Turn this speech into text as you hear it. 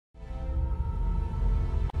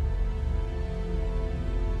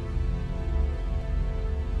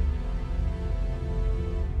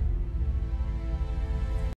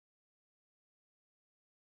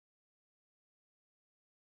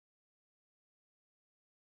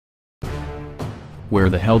"Where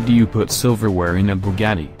the hell do you put silverware in a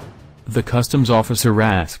Bugatti?" the customs officer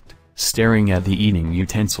asked, staring at the eating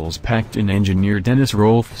utensils packed in engineer Dennis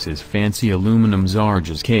Rohlfs' fancy aluminum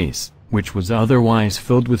Zarges case, which was otherwise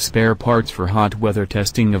filled with spare parts for hot weather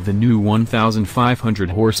testing of the new 1,500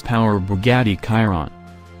 horsepower Bugatti Chiron.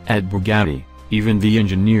 At Bugatti, even the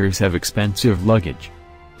engineers have expensive luggage.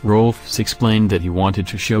 Rohlfs explained that he wanted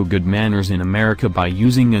to show good manners in America by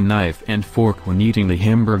using a knife and fork when eating the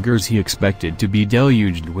hamburgers he expected to be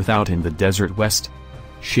deluged without in the desert West.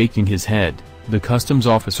 Shaking his head, the customs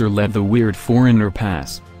officer let the weird foreigner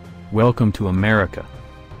pass. "Welcome to America."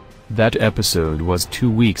 That episode was 2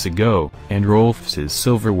 weeks ago, and Rohlfs'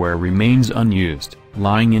 silverware remains unused,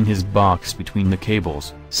 lying in his box between the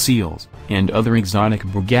cables, seals, and other exotic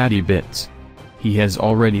Bugatti bits. He has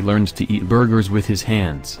already learned to eat burgers with his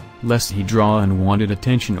hands, lest he draw unwanted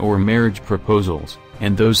attention or marriage proposals,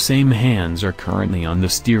 and those same hands are currently on the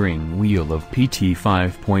steering wheel of PT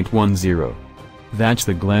 5.10. That's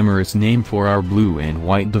the glamorous name for our blue and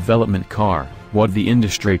white development car, what the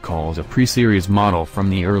industry calls a pre-series model from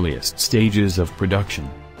the earliest stages of production.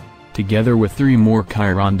 Together with 3 more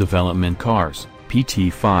Chiron development cars, PT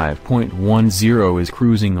 5.10 is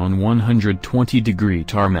cruising on 120-degree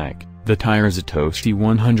tarmac. The tires are toasty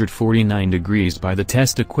 149 degrees by the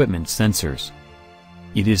test equipment sensors.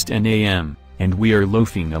 It is 10 a.m., and we are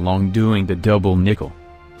loafing along doing the double nickel.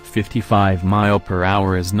 55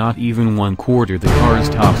 mph is not even 1/4 the car's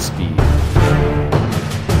top speed.